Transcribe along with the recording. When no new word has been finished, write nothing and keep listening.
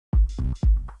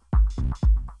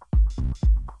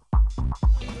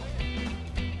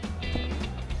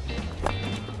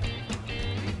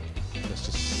Just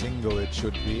a single it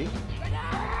should be.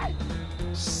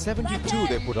 72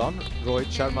 they put on. Rohit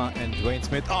Sharma and Dwayne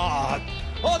Smith.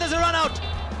 Oh, there's a run out.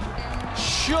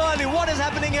 Surely, what is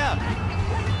happening here?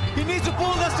 He needs to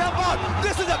pull the stump out.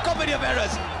 This is a comedy of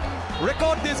errors.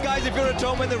 Record this, guys, if you're at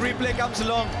home when the replay comes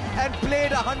along, and play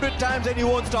it 100 times and you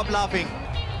won't stop laughing.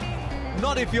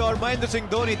 Not if you're Mahendra Singh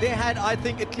Dhoni. They had, I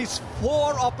think, at least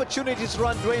 4 opportunities to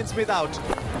run Dwayne Smith out.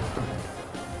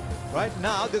 Right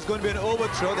now, there's going to be an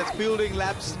overthrow. That's fielding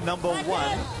lapse number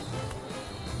 1.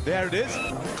 There it is.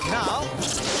 Now,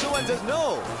 Suwan says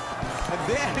no. And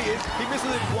there he is. He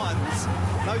misses it once.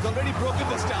 Now he's already broken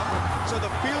the stump. So the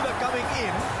fielder coming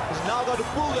in has now got to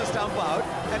pull the stump out.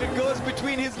 And it goes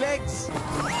between his legs.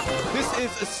 This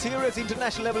is a serious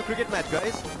international level cricket match,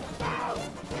 guys.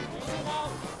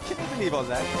 Can you believe all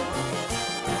that?